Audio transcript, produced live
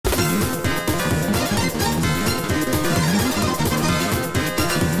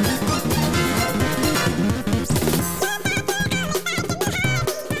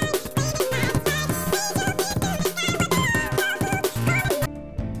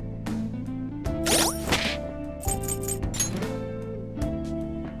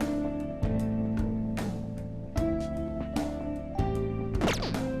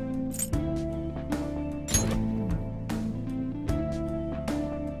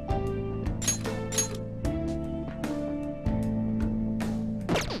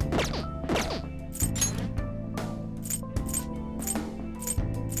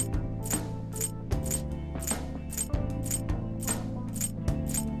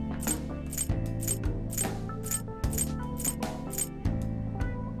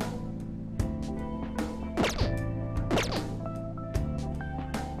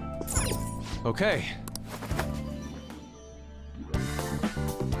Okay.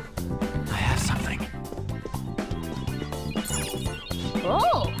 I have something.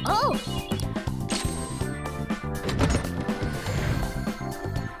 Oh!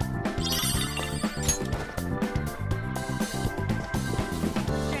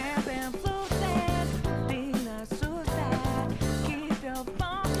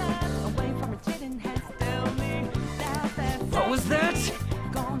 What was that?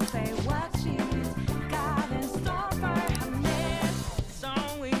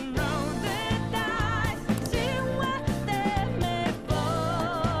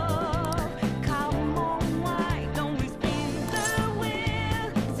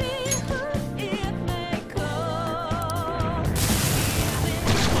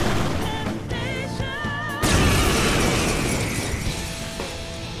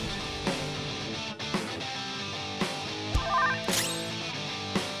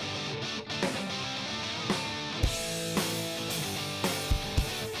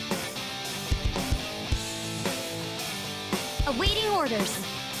 Awaiting orders.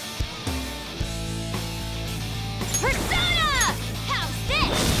 Persona! How's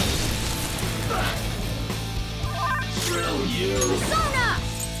this? Drill you! Persona!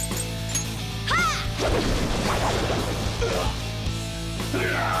 Ha!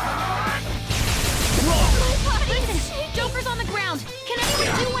 Listen, Joker's on the ground. Can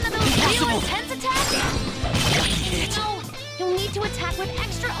anyone do one of those real intense attacks? No, you'll need to attack with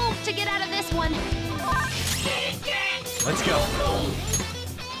extra oomph to get out of this one. Let's go.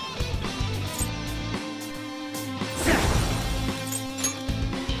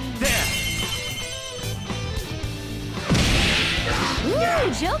 There.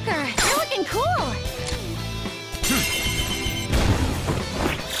 Ooh, Joker, you're looking cool.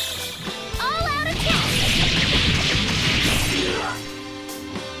 All out attack.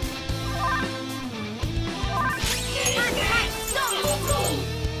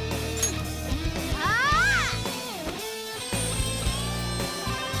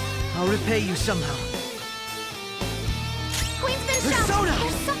 I'll repay you somehow. Queen's been shot. Persona!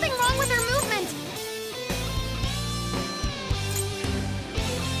 There's something wrong with her movement.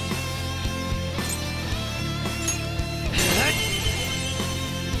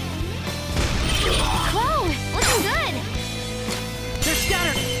 Whoa, looking good. They're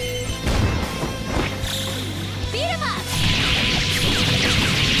scattered! Beat him up.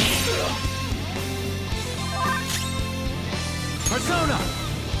 Persona!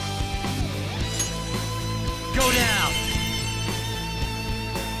 Go down!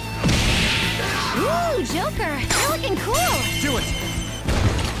 Ooh, Joker, you're looking cool. Do it!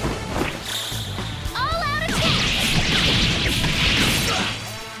 All out attack.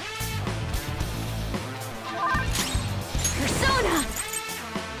 Persona.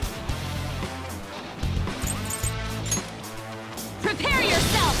 Prepare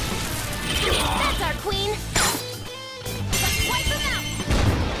yourself. That's our queen. Let's wipe them out.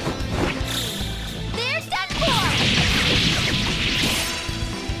 They're done for.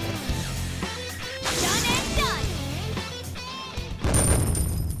 Done and done.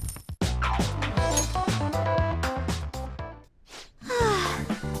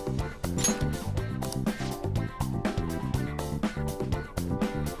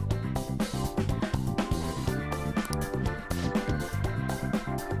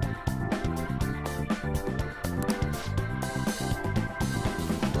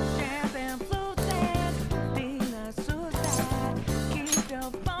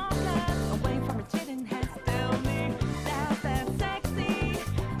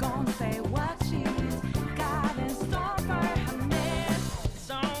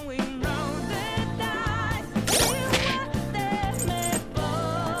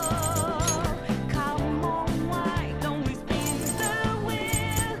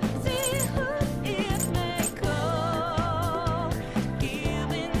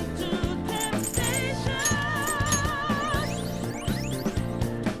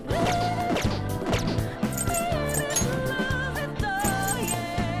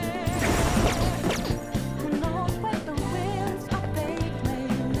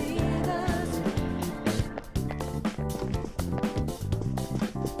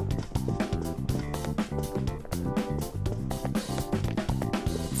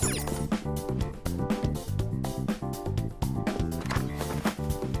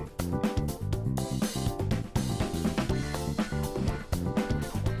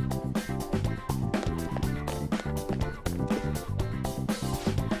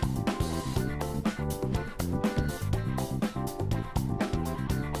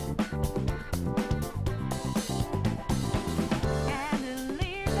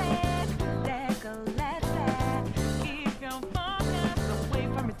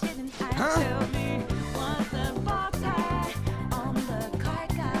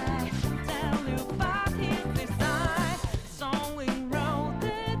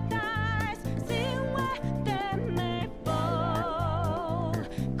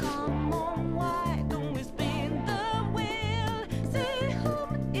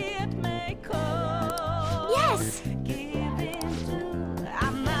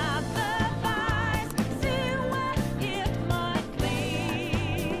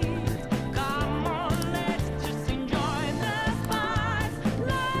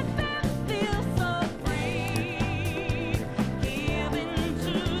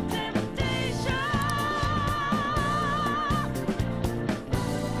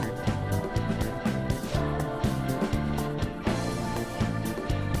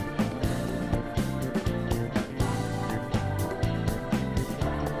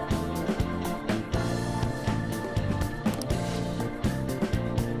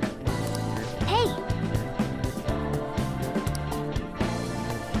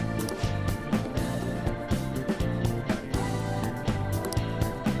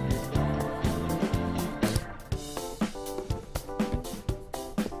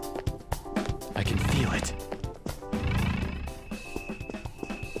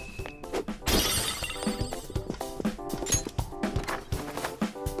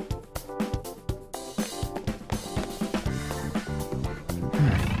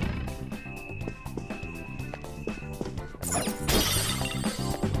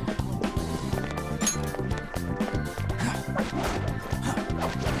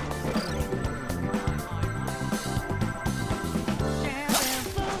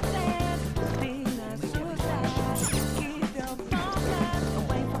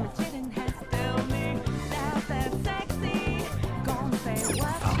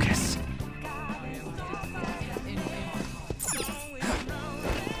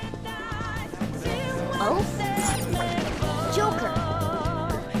 Oh? Joker.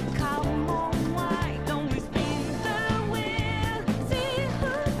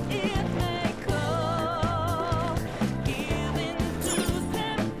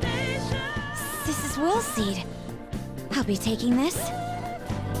 This is Will Seed. I'll be taking this.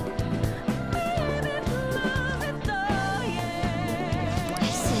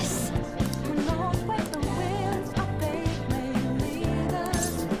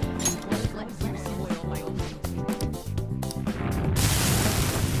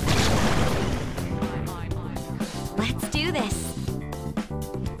 Let's do this.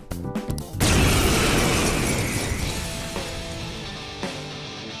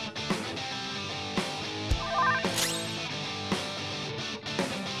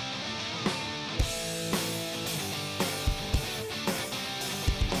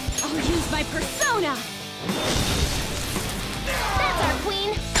 I'll use my persona! That's our queen!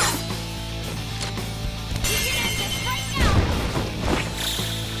 You can end this right now!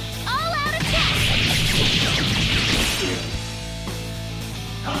 All out attack!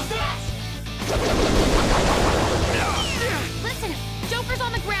 Listen, Joker's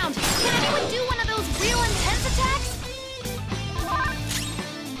on the ground. Can anyone do one of those real intense attacks?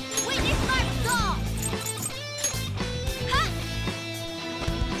 Witness my resolve! Huh?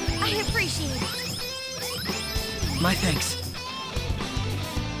 I appreciate it. My thanks.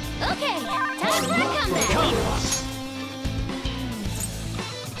 Okay, time for a comeback.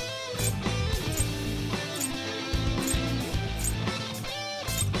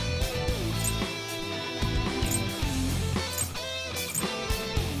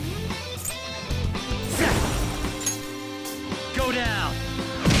 Go down!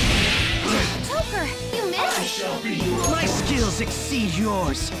 Joker, you I missed? shall be your My skills exceed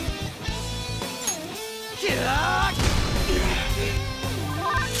yours.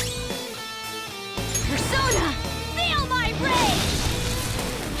 Persona! Feel my rage!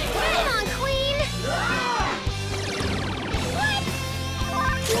 Come on, queen! What?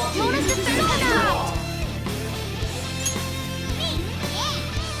 Mona's Persona!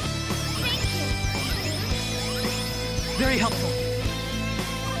 Very helpful.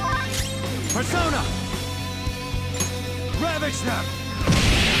 Persona! Ravage them!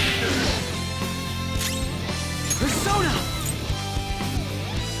 Persona!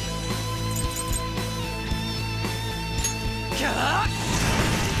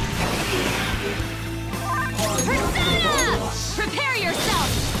 Persona! Prepare yourself!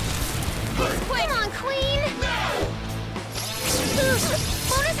 Come on, queen!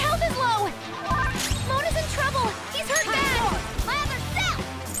 Mona's health is low! Mona's in trouble! He's hurt bad! My other self!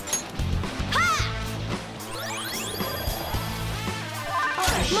 Ha!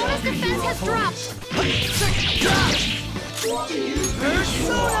 Mona's defense has dropped! What do you think you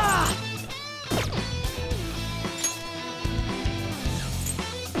Persona! are?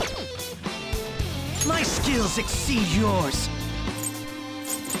 My skills exceed yours.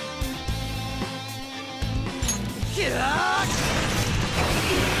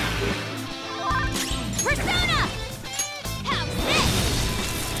 Persona! How's this?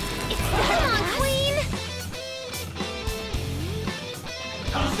 It's come on, queen!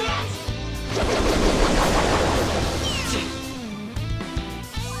 How's that?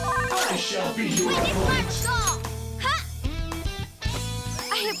 I shall be your Witness my point. resolve! Ha!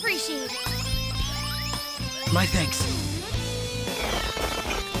 I appreciate it. My thanks.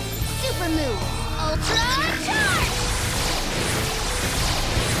 Super move! Ultra charge!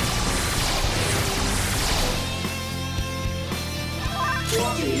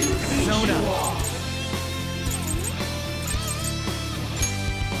 What do you think Persona. you are?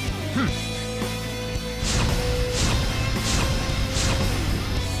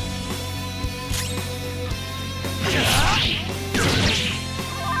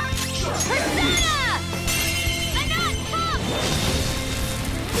 Persona! I'm not pumped!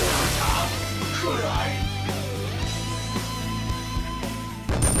 Could I?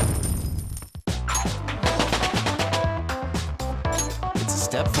 It's a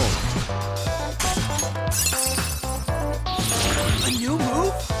step forward. A new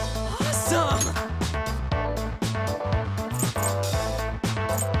move? Awesome!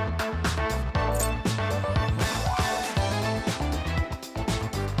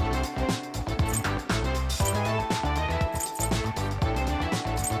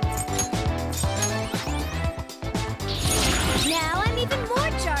 Now I'm even more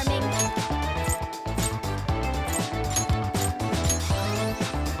charming!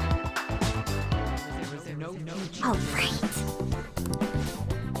 All right.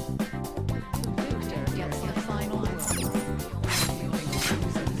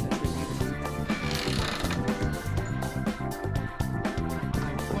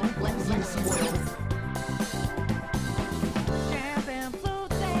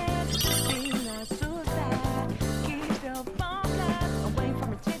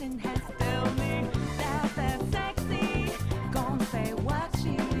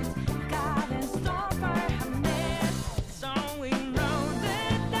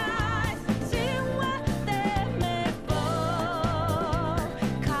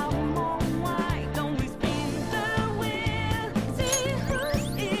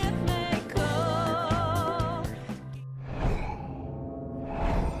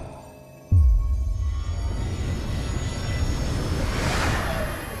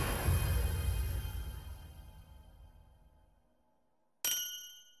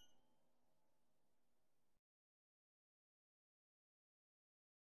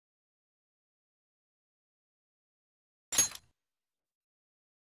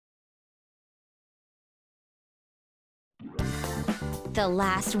 The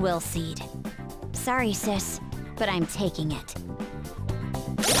last will seed. Sorry, sis, but I'm taking it.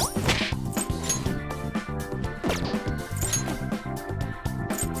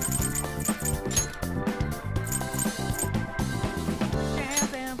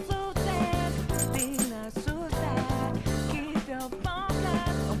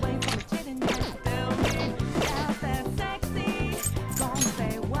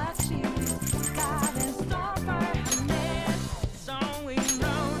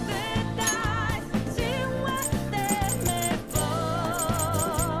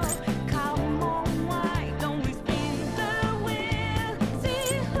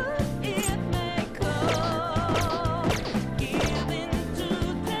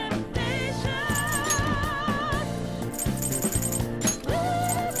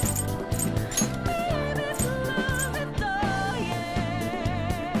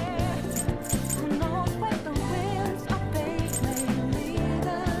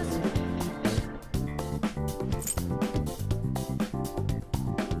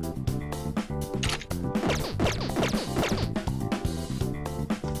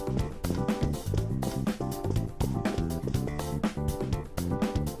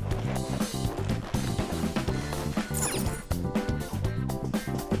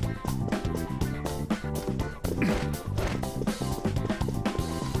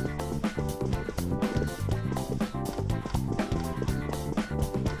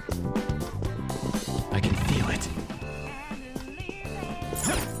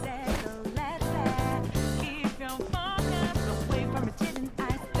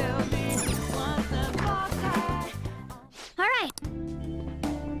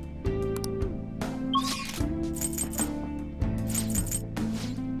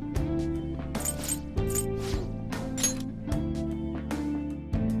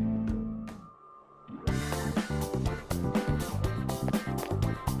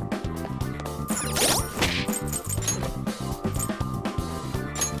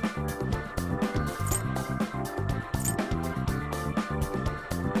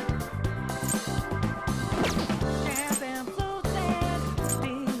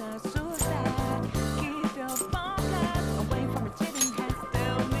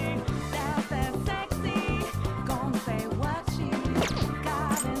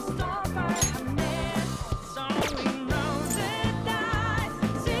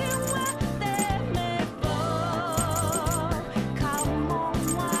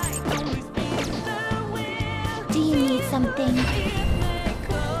 Something.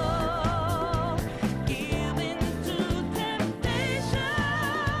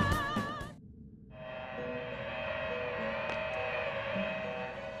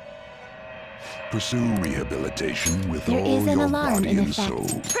 Pursue rehabilitation with There all is an your alarm body in and effect. soul.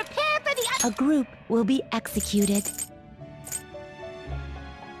 Prepare for the— A group will be executed.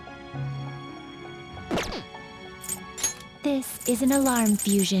 This is an alarm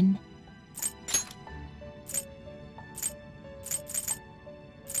fusion.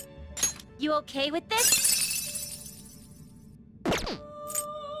 You okay with this?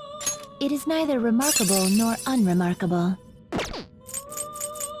 It is neither remarkable nor unremarkable.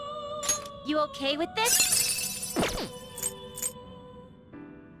 You okay with this?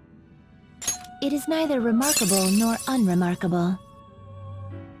 It is neither remarkable nor unremarkable.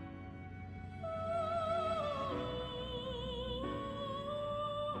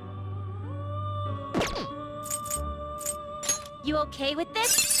 You okay with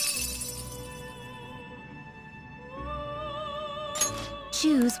this?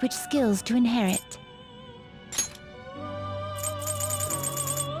 Choose which skills to inherit.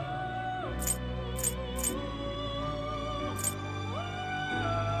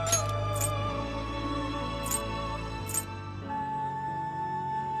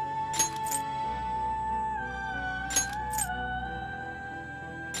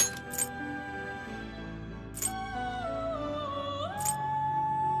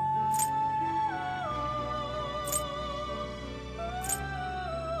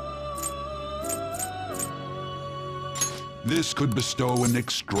 This could bestow an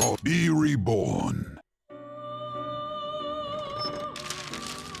extra. Be reborn.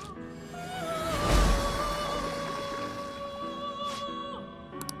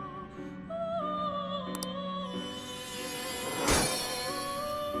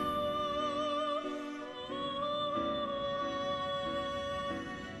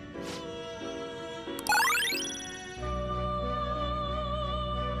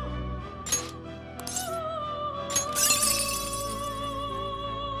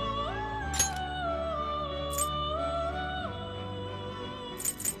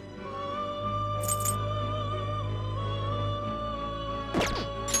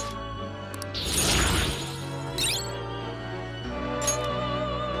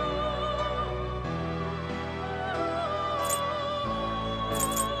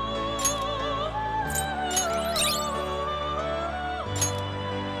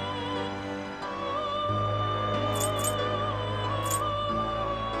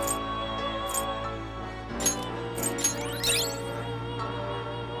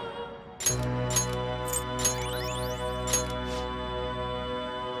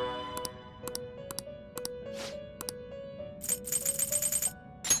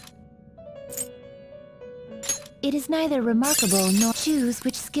 It is neither remarkable nor choose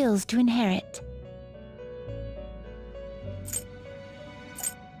which skills to inherit.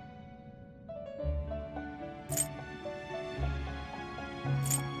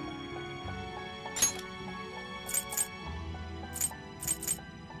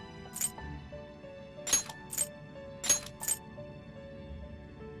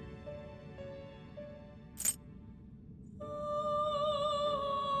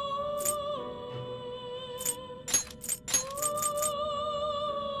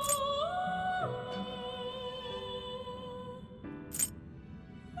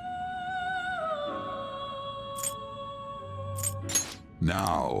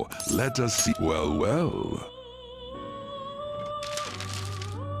 Now, let us see. Well, well.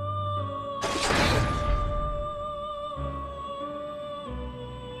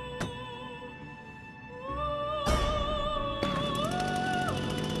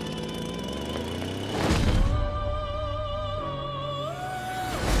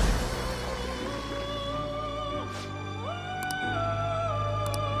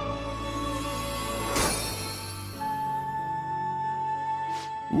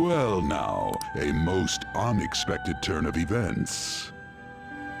 Well now, a most unexpected turn of events.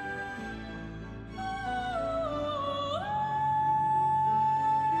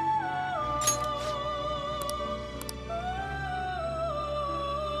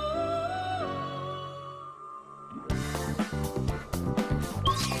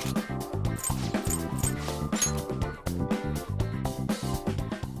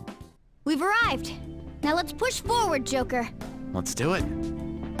 We've arrived. Now let's push forward, Joker. Let's do it.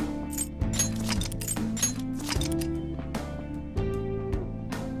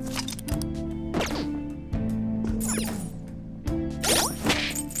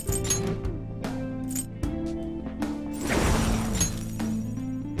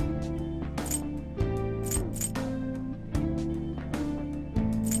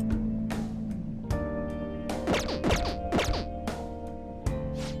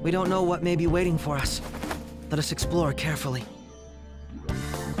 We don't know what may be waiting for us. Let us explore carefully.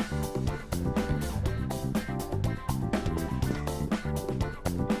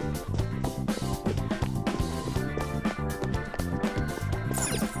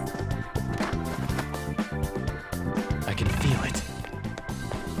 I can feel it.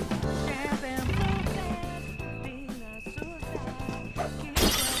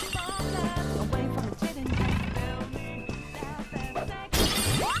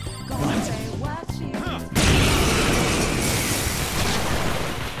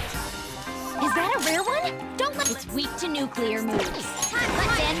 Is that a rare one? Don't let it's weak to nuclear moves.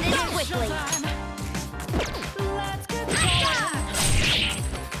 Let's end this quickly.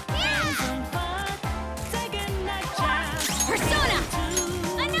 Persona!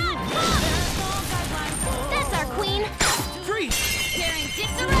 Enough! That's our queen. Freeze! They're in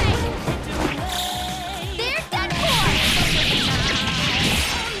disarray. There's that core.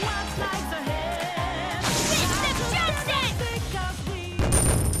 Fist of justice!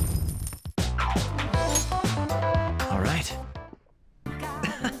 All right.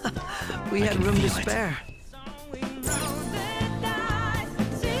 We had can room to feel it. spare.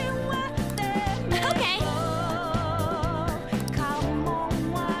 Okay.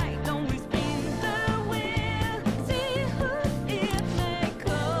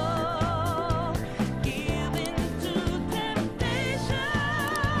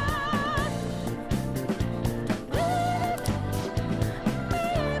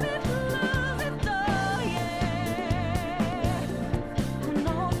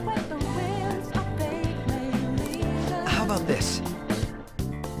 How about this?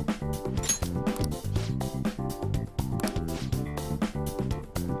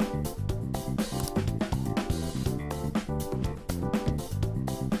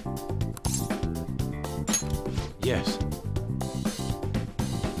 Yes.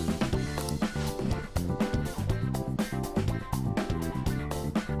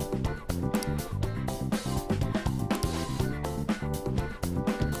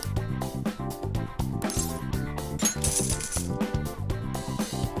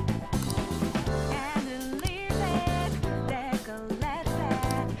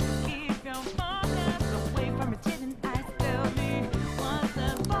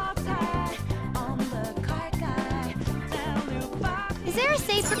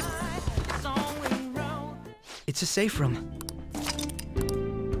 safe room.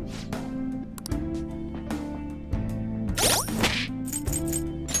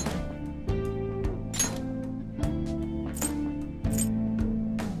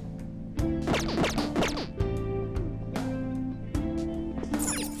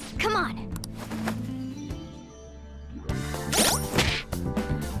 Come on.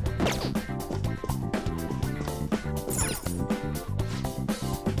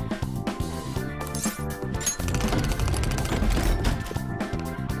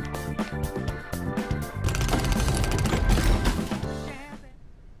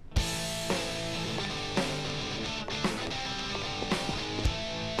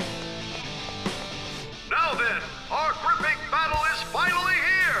 Now then, our gripping battle is finally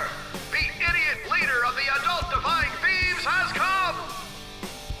here! The idiot leader of the adult-defying thieves has come!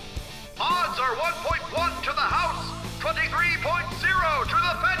 Odds are 1.1 to the house, 23.0 to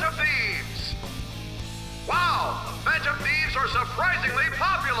the Phantom Thieves! Wow, Phantom Thieves are surprisingly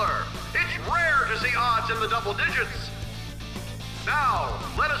popular! It's rare to see odds in the double digits! Now,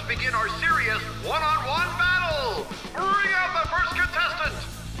 let us begin our serious one-on-one battle! Bring out the first contestant!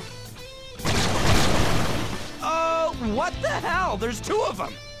 What the hell? There's two of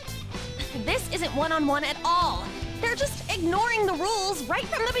them! This isn't one-on-one at all. They're just ignoring the rules right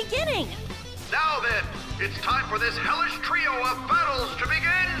from the beginning. Now then, it's time for this hellish trio of battles to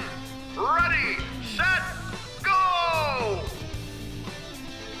begin! Ready, set, go!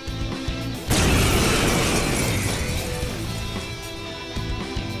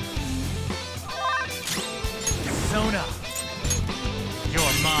 Sona,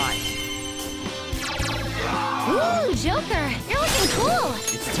 you're mine. Ooh, Joker, you're looking cool.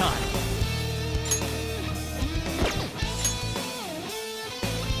 It's time.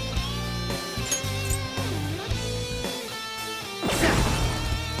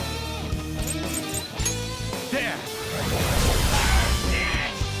 There.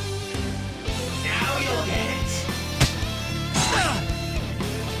 Now you'll get it.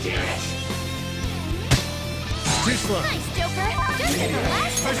 Hear it. Too slow. Nice, Joker. Just in the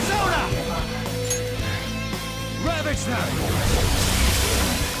last Persona! Ravage them!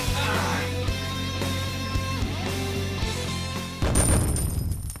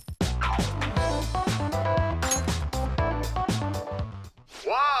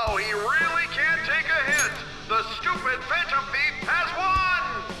 Wow, he really can't take a hint! The stupid Phantom Thief has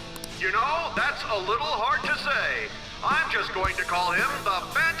won! You know, that's a little hard to say. I'm just going to call him the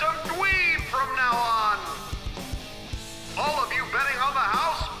Phantom Dweeb from now on! All of you betting on the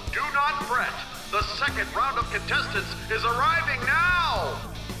house, do not fret. The second round of contestants is arriving now!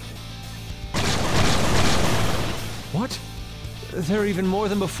 What? They're even more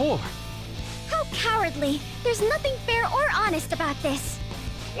than before. How cowardly. There's nothing fair or honest about this.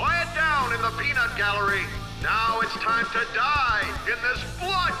 Quiet down in the peanut gallery. Now it's time to die in this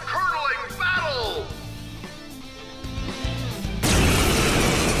blood-curdling battle!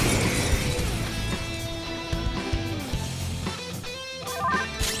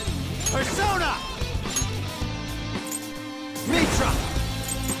 Persona! Mitra!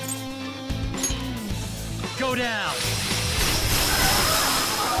 Go down!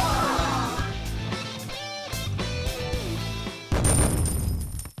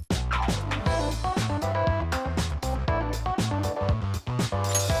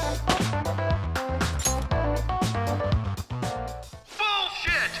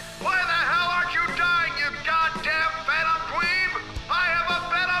 Bullshit! Why the hell aren't you dying, you goddamn Phantom Dweeb? I have a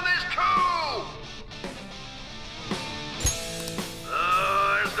bet on this too!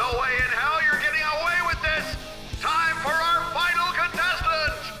 There's no way in hell you're getting away with this! Time for our final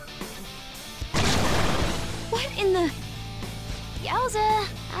contestant! What in the... Yowza,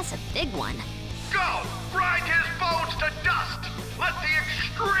 that's a big one. Go! Grind his bones to dust! Let the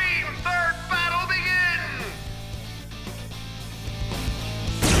extreme third battle begin!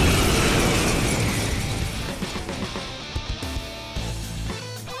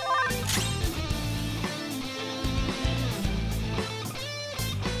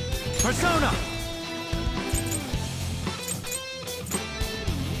 Persona!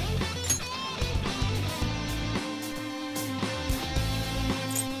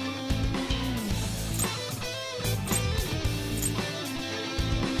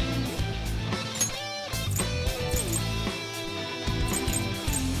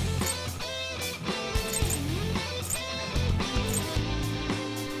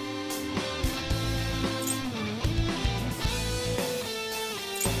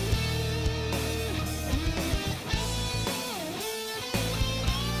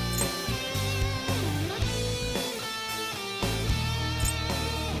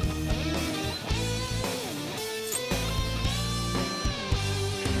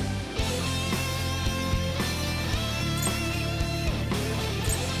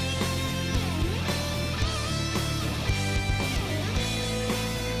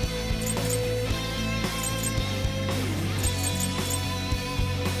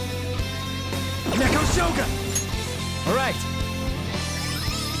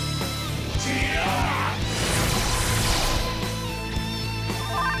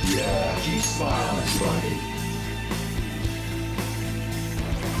 Smile, buddy.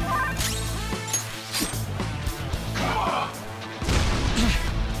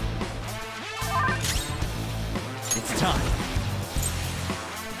 It's time.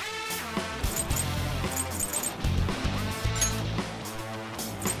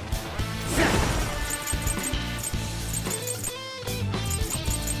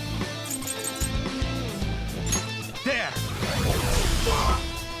 There.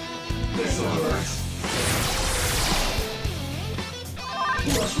 This'll hurt.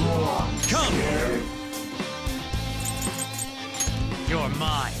 What's wrong? Come. Scared? You're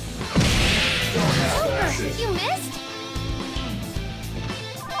mine. Don't have Joker, you missed?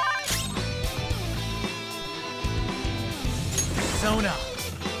 Persona.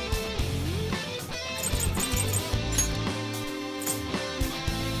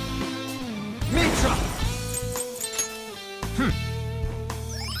 Mitra.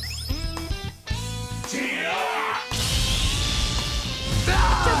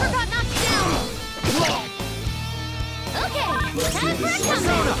 Joker got knocked down. Okay, time for a comeback.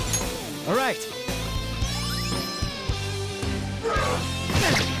 Persona. All right.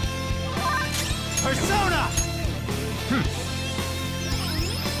 Persona.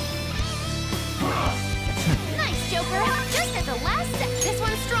 Nice, Joker. Just at the last sec. This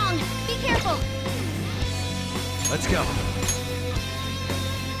one's strong. Be careful. Let's go.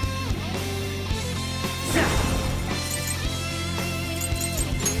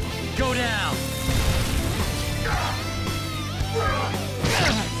 Go down.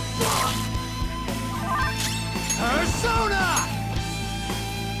 Persona.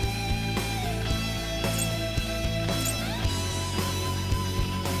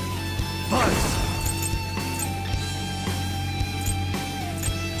 Buzz.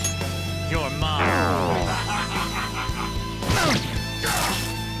 You're mine.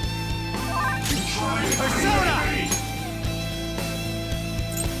 Persona.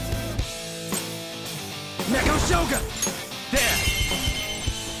 Neko Shogun. There.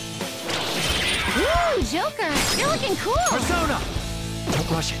 Woo, Joker, you're looking cool. Persona. Don't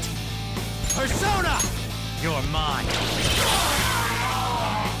rush it. Persona. You're mine.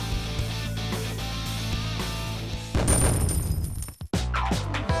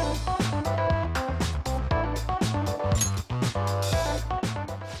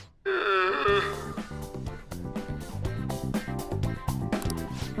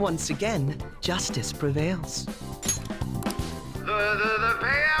 Once again, justice prevails. The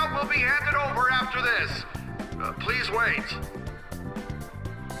payout will be handed over after this. Please wait.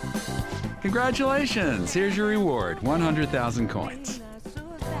 Congratulations! Here's your reward, 100,000 coins.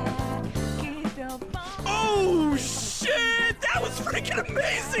 Oh, shit! That was freaking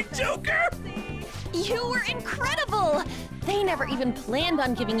amazing, Joker! You were incredible. They never even planned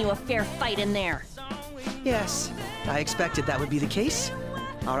on giving you a fair fight in there. Yes, I expected that would be the case.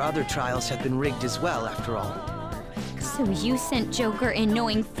 Our other trials have been rigged as well, after all. So you sent Joker in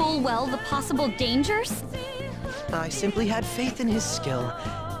knowing full well the possible dangers? I simply had faith in his skill.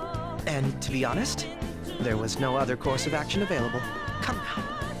 And to be honest, there was no other course of action available. Come now,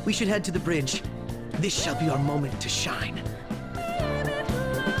 we should head to the bridge. This shall be our moment to shine.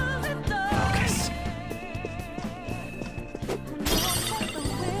 Focus.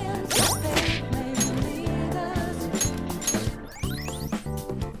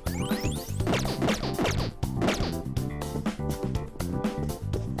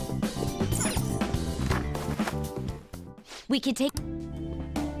 We could take...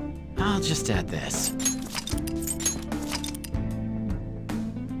 I'll just add this.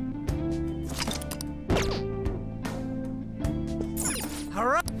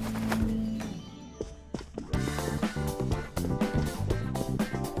 Hurrah!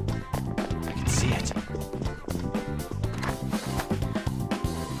 I can see it.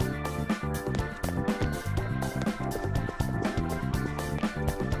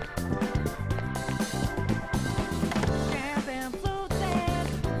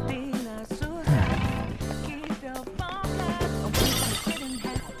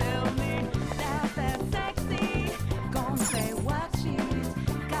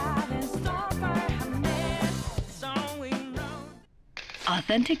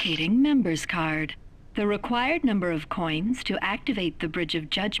 Authenticating member's card. The required number of coins to activate the Bridge of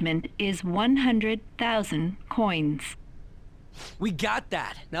Judgment is 100,000 coins. We got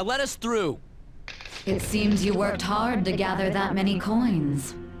that. Now let us through. It seems you worked hard to gather that many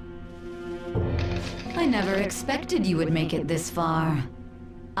coins. I never expected you would make it this far.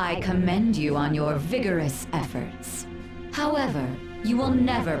 I commend you on your vigorous efforts. However, you will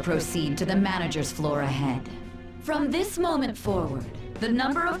never proceed to the manager's floor ahead. From this moment forward, the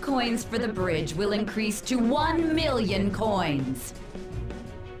number of coins for the bridge will increase to 1 million coins.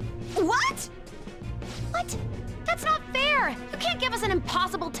 What? What? That's not fair! You can't give us an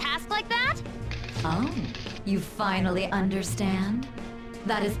impossible task like that! Oh, you finally understand?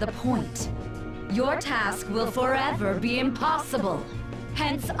 That is the point. Your task will forever be impossible.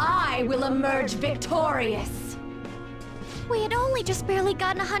 Hence, I will emerge victorious. We had only just barely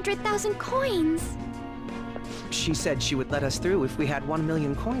gotten 100,000 coins. She said she would let us through if we had 1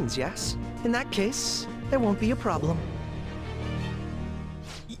 million coins, yes? In that case, there won't be a problem.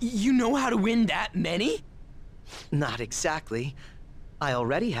 You know how to win that many? Not exactly. I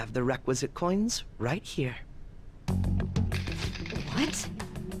already have the requisite coins right here. What?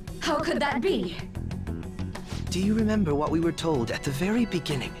 How could that be? Do you remember what we were told at the very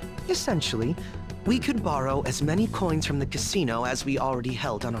beginning? Essentially, we could borrow as many coins from the casino as we already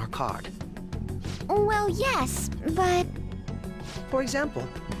held on our card. Well, yes, but... For example,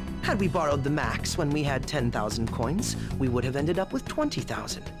 had we borrowed the max when we had 10,000 coins, we would have ended up with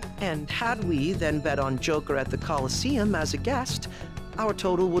 20,000. And had we then bet on Joker at the Coliseum as a guest, our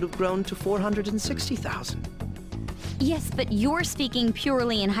total would have grown to 460,000. Yes, but you're speaking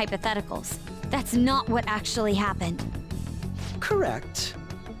purely in hypotheticals. That's not what actually happened. Correct.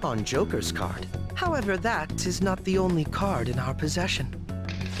 On Joker's card. However, that is not the only card in our possession.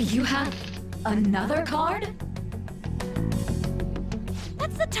 You have another card?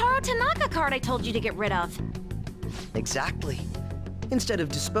 That's the Taro Tanaka card I told you to get rid of. Exactly. Instead of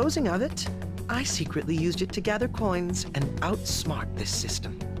disposing of it, I secretly used it to gather coins and outsmart this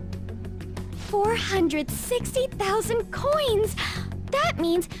system. 460,000 coins! That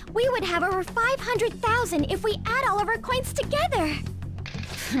means we would have over 500,000 if we add all of our coins together!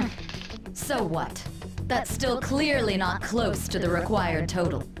 So what? That's still clearly not close to the required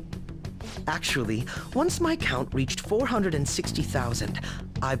total. Actually, once my count reached 460,000,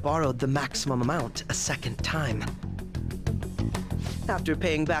 I borrowed the maximum amount a second time. After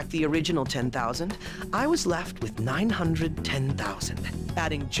paying back the original 10,000, I was left with 910,000.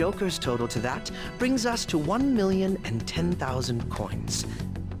 Adding Joker's total to that brings us to 1,010,000 coins.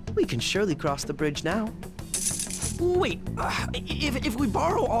 We can surely cross the bridge now. Wait, if we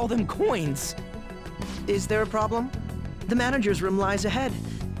borrow all them coins... Is there a problem? The manager's room lies ahead.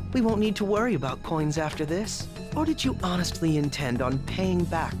 We won't need to worry about coins after this. Or did you honestly intend on paying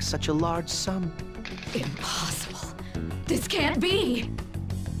back such a large sum? Impossible. This can't be!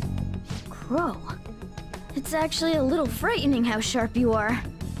 Crow, it's actually a little frightening how sharp you are.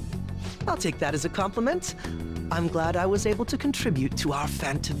 I'll take that as a compliment. I'm glad I was able to contribute to our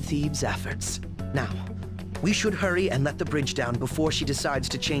Phantom Thieves' efforts. Now, we should hurry and let the bridge down before she decides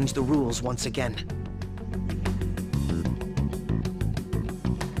to change the rules once again.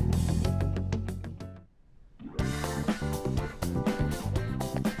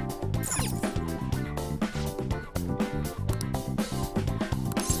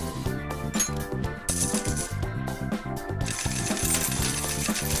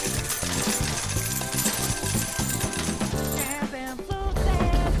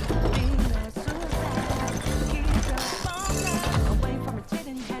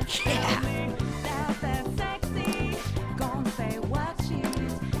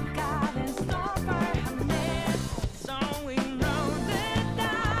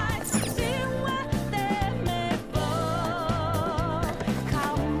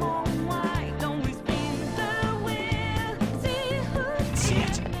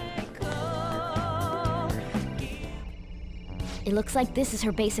 It looks like this is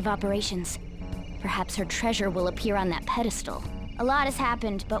her base of operations. Perhaps her treasure will appear on that pedestal. A lot has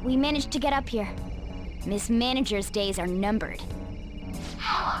happened, but we managed to get up here. Miss Manager's days are numbered.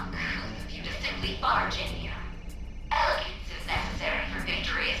 How uncouth of you to simply barge in here. Elegance is necessary for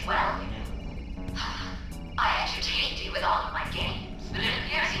victory as well, you know. I entertained you with all of my games, but it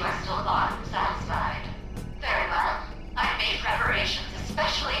appears you are still far from satisfied. Very well. I've made preparations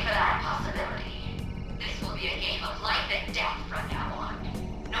especially for that possibility. This will be a game of life and death from now on.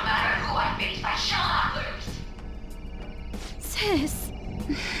 No matter who I face, I shall not lose. Sis...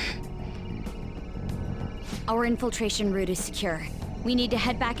 Our infiltration route is secure. We need to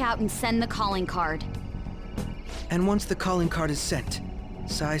head back out and send the calling card. And once the calling card is sent,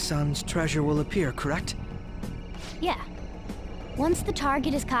 Sai-san's treasure will appear, correct? Yeah. Once the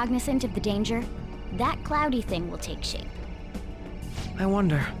target is cognizant of the danger, that cloudy thing will take shape. I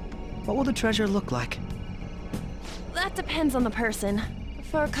wonder, what will the treasure look like? That depends on the person.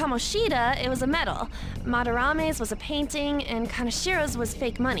 For Kamoshida, it was a medal. Madarame's was a painting, and Kanashiro's was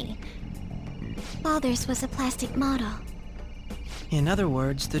fake money. Father's was a plastic model. In other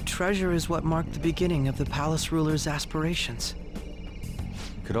words, the treasure is what marked the beginning of the palace ruler's aspirations.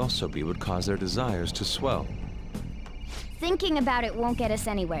 could also be what caused their desires to swell. Thinking about it won't get us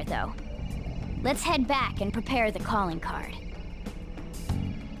anywhere, though. Let's head back and prepare the calling card.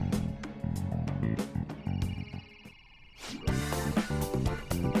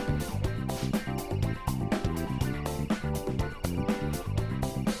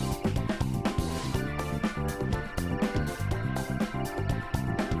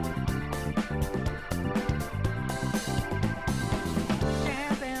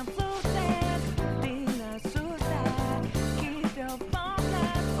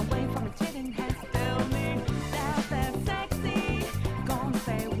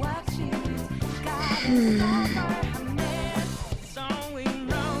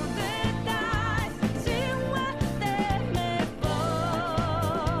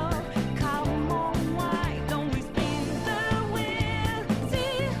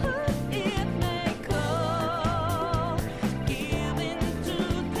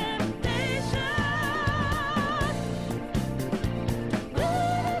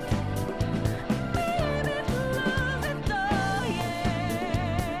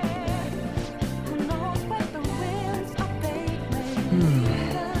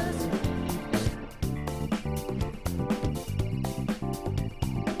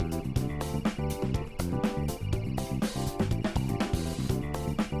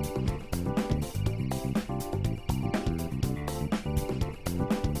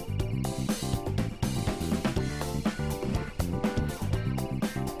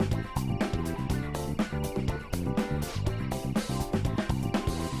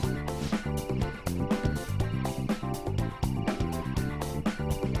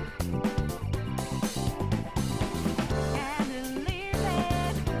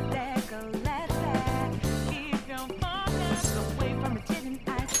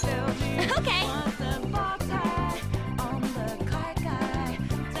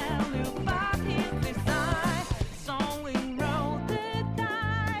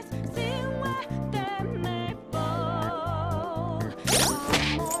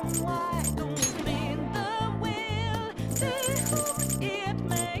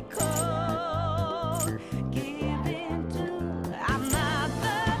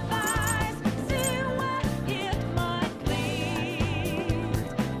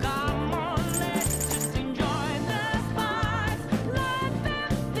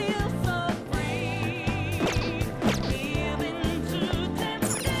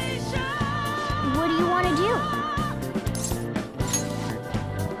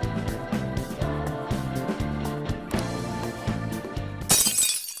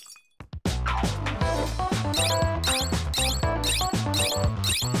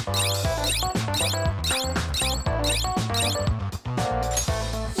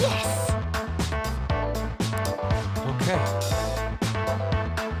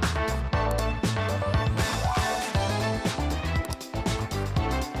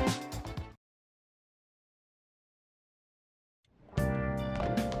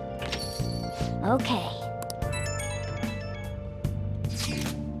 Okay.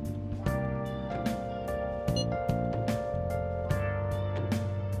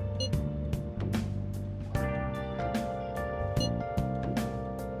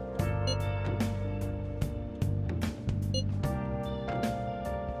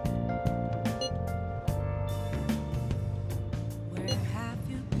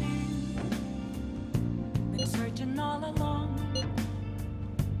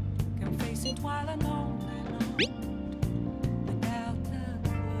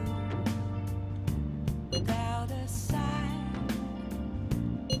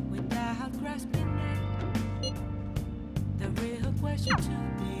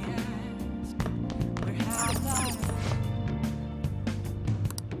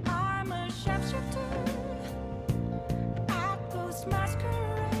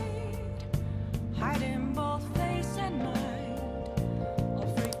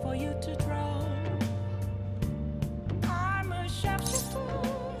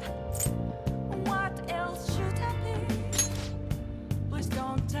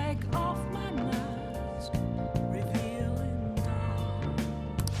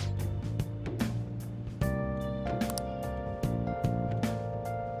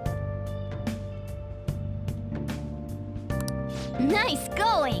 Nice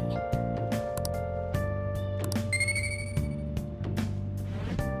going!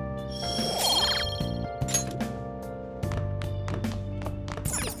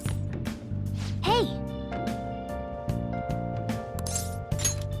 Hey!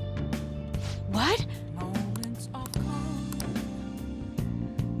 What? Moments of calm,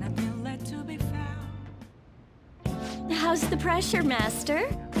 nothing left to be found. How How's the pressure, Master?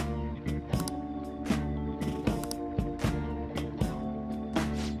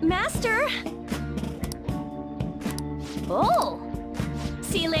 Master! Oh!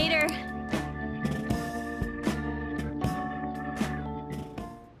 See you later.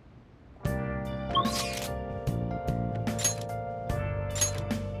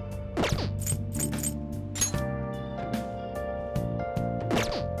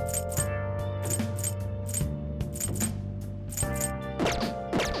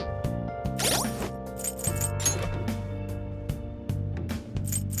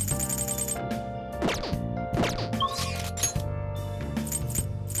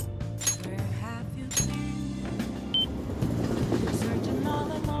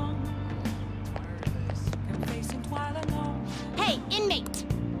 Hey, inmate!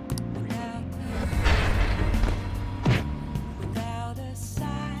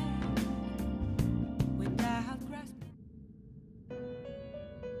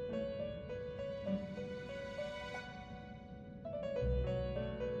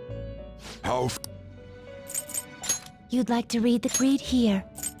 How You'd like to read the read here.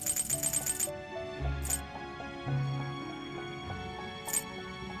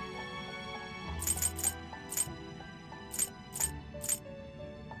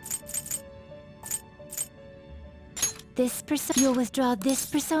 This persona. You'll withdraw this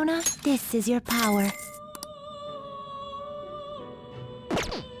persona. This is your power.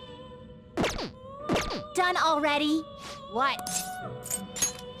 Done already? What?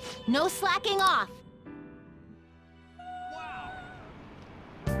 No slacking off.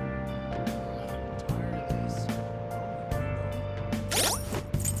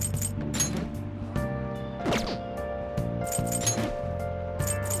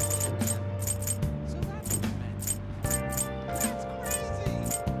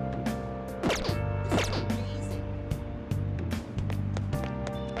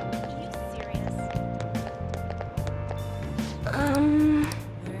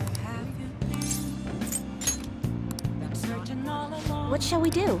 What shall we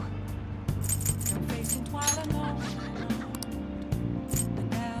do?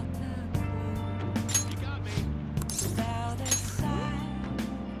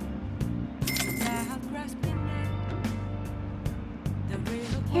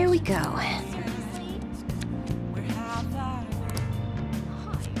 Here we go.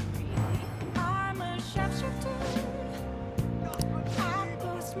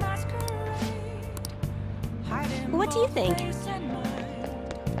 What do you think?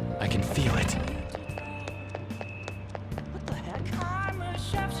 I can feel it.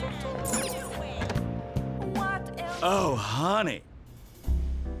 What the heck? Oh, honey.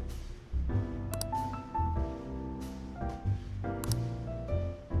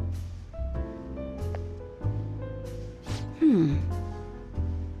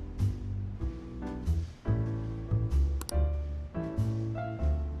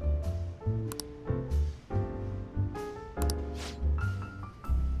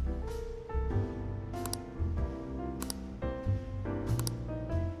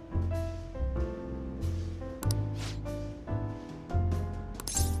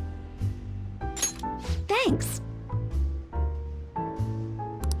 Thanks.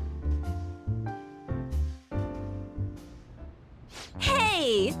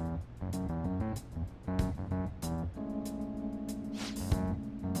 Hey!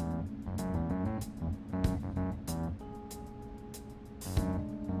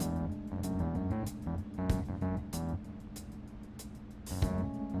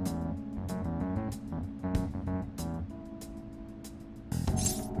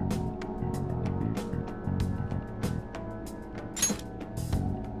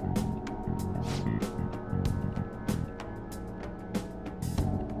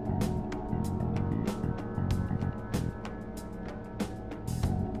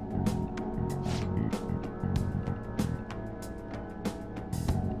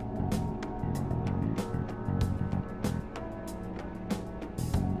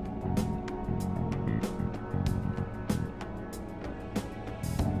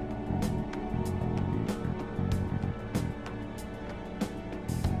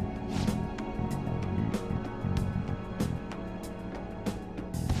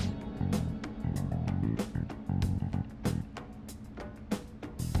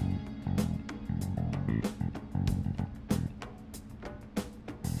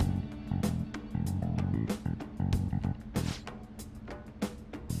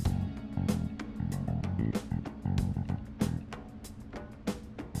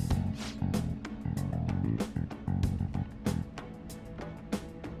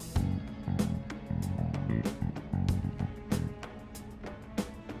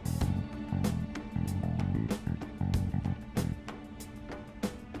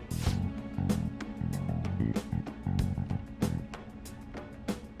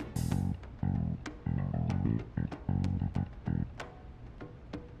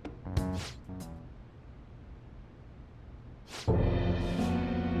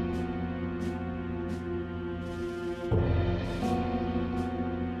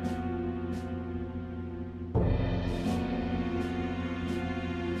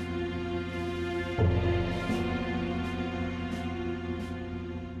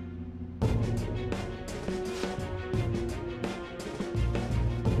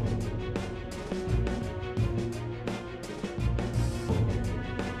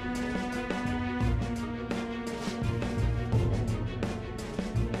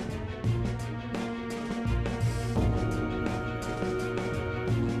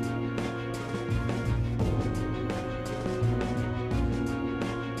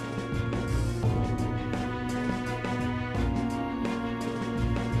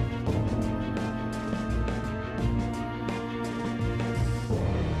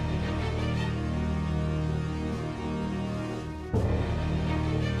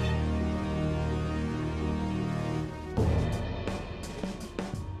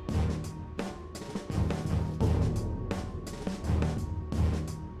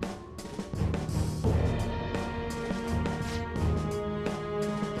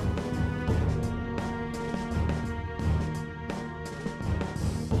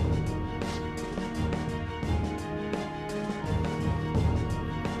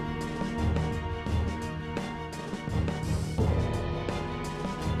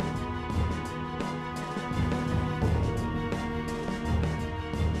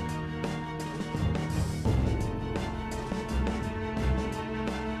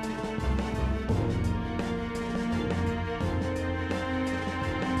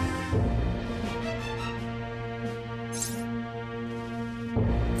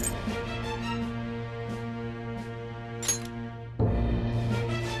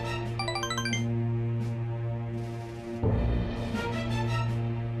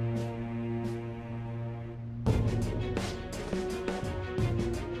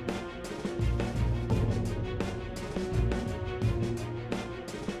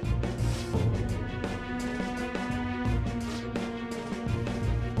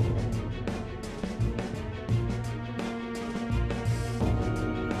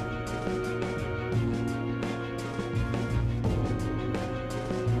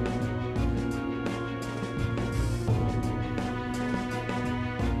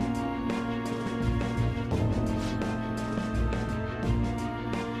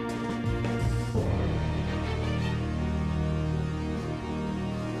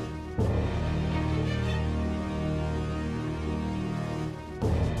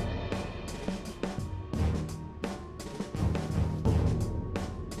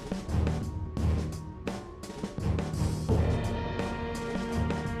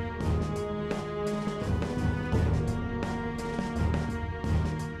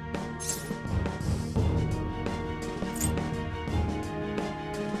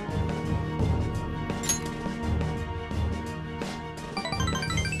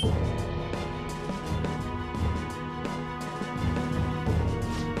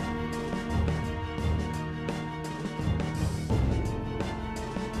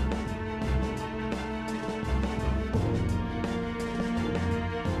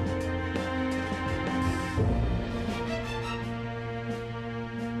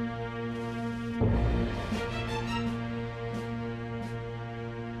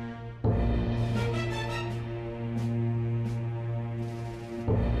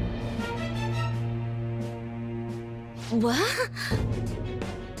 What?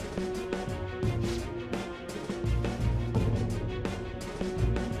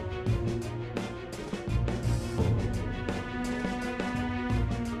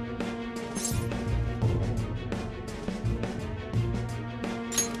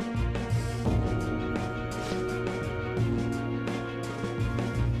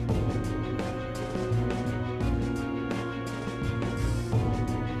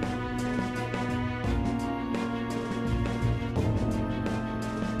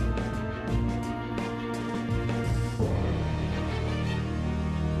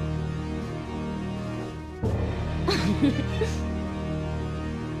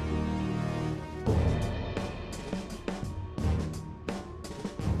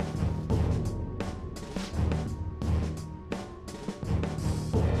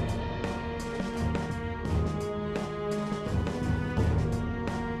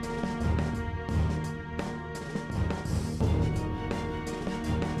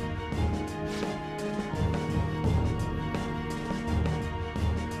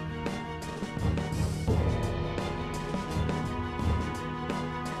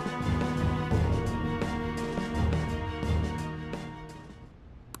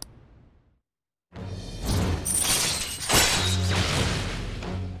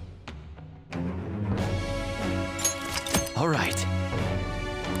 All right.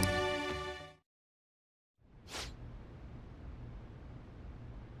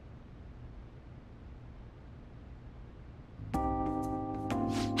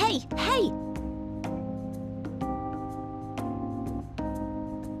 Hey, hey!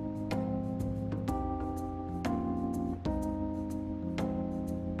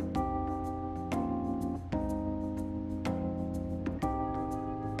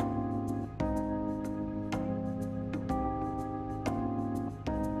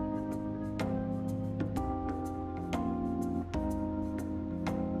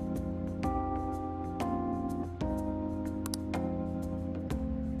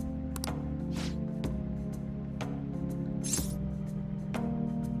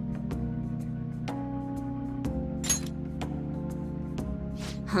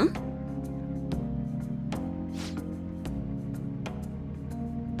 Huh?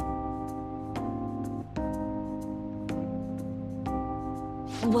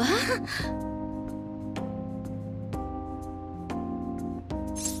 What?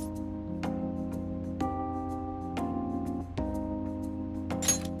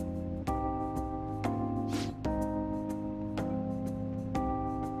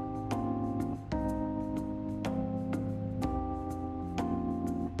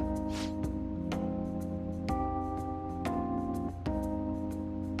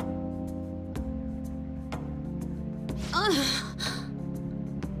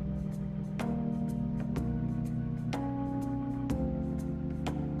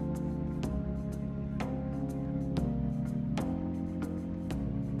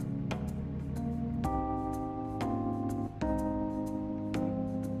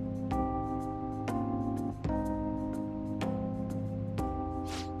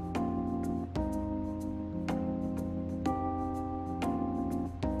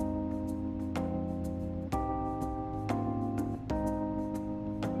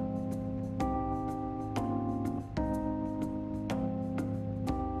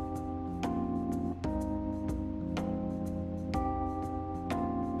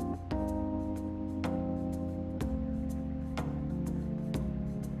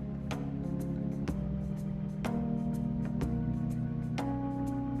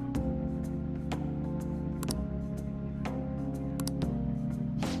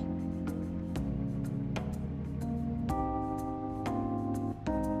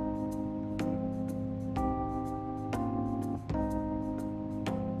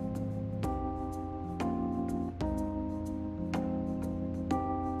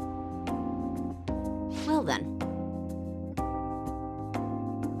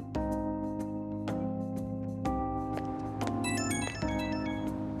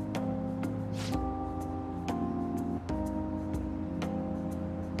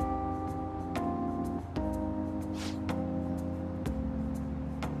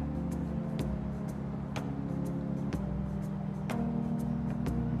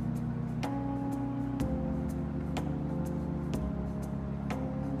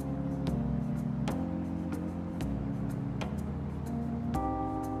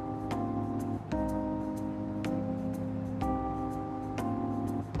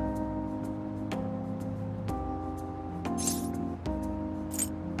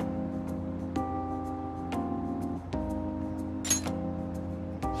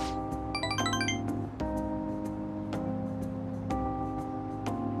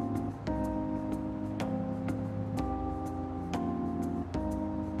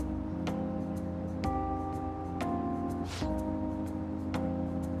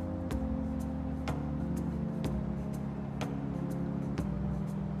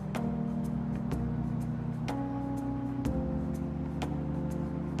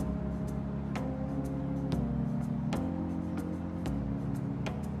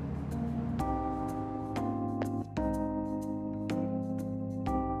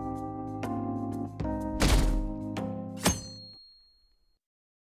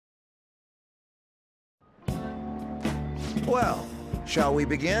 Well, shall we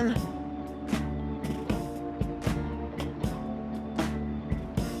begin?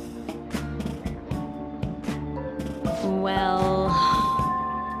 Well...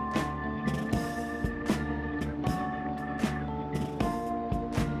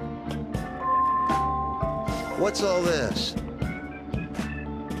 What's all this?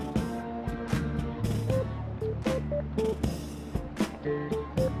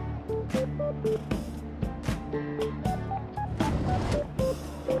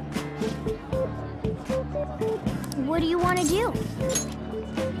 What do you want to do?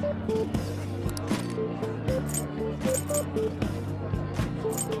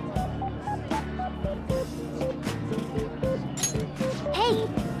 Hey!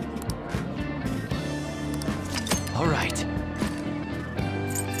 All right.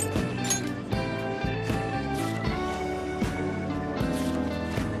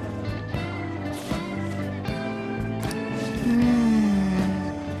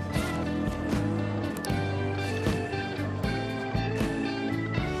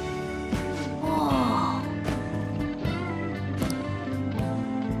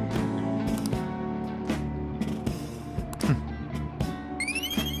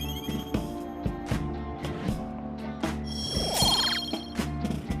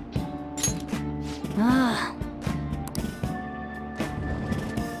 Ah.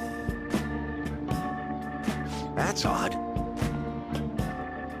 That's odd.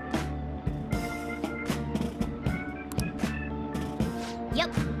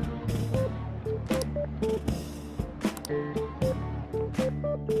 Yep.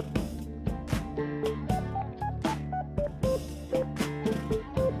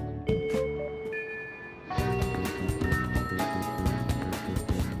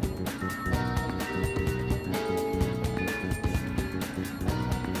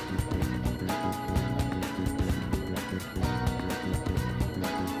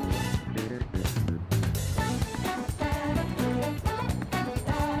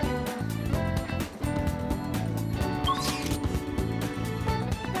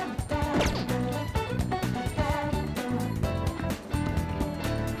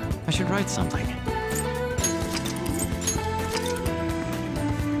 I should write something.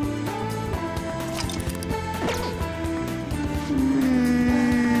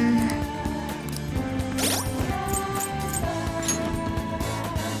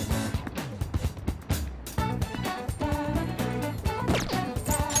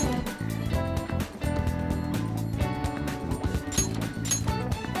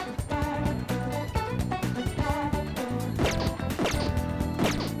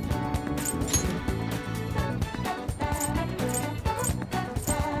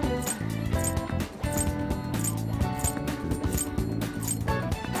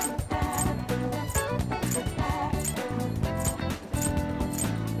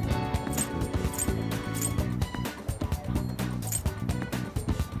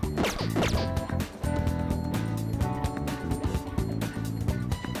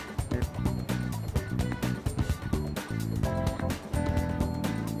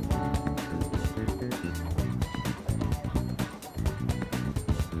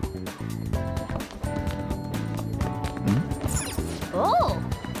 Oh!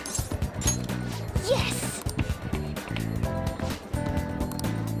 Yes!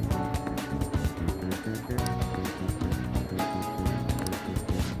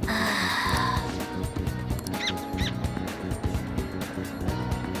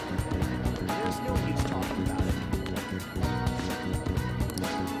 There's no